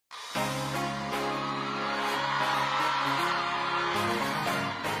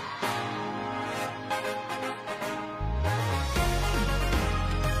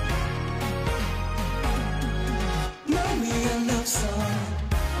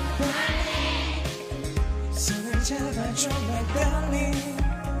잡아줘 my darling.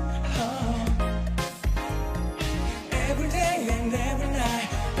 Every day and every night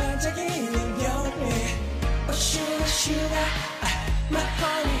반짝이는 별빛. Oh sugar sugar my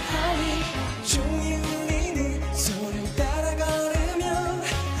honey honey. 종이 울리는 소리를 따라 걸으면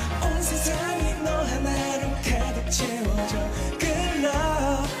온 세상이 너 하나로 가득 채워져. Good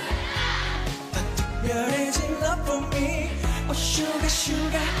love 더 특별해진 love for me. Oh sugar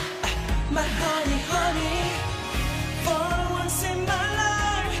sugar my honey honey. For once in my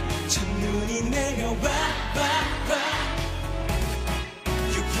life 첫눈이 내려와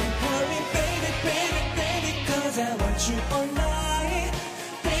You can call me baby baby baby cause I want you all night.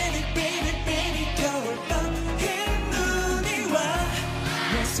 Baby baby baby 겨울밤 흰 눈이 와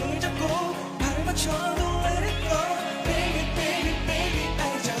내 손을 잡고 발을 맞춰도 let it go. Baby baby baby I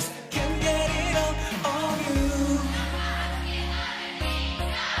just can't get enough of you.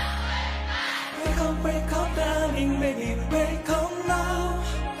 Wake up darling baby wake up now.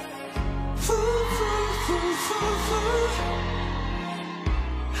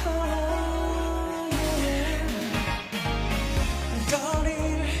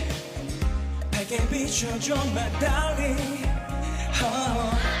 거리를 밝게 비춰줘 my darling.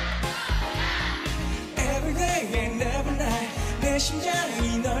 Every day and every night 내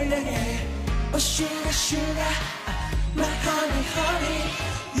심장이 널 향해. Oh sugar sugar my honey honey.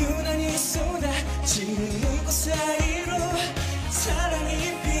 유난히 쏟아지는 눈꽃 사이로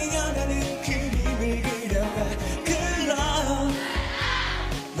사랑이 피어나는 그림을 그려가. Good love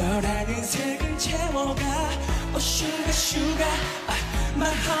너라는 색을 채워가. Oh sugar sugar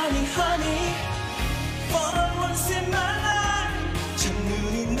my honey honey. For once in my life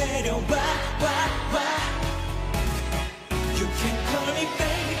첫눈이 내려와 You can call me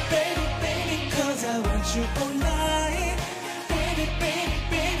baby baby baby cause I want you all night. Baby baby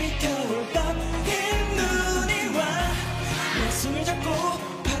baby 겨울밤 흰 눈이 와 내 손을 잡고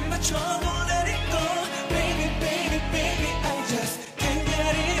발을 맞춰도 let it go. Baby baby baby I just can't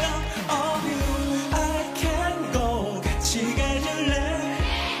get enough of you. I can't go 같이 가줄래.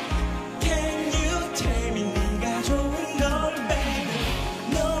 Can you tell me 네가 좋은 걸 baby.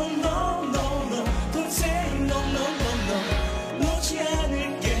 No no no no don't say no no no no. 놓지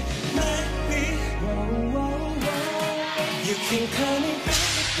않을게 baby. You can call me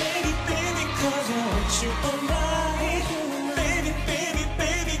baby baby cause I want you all night. Baby baby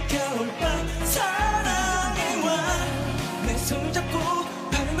baby 겨울밤 사랑이 와 내 손 잡고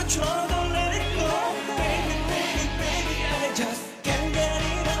발을 맞춰도 let it go. Baby baby baby I just can't get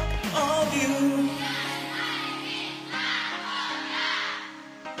enough of you.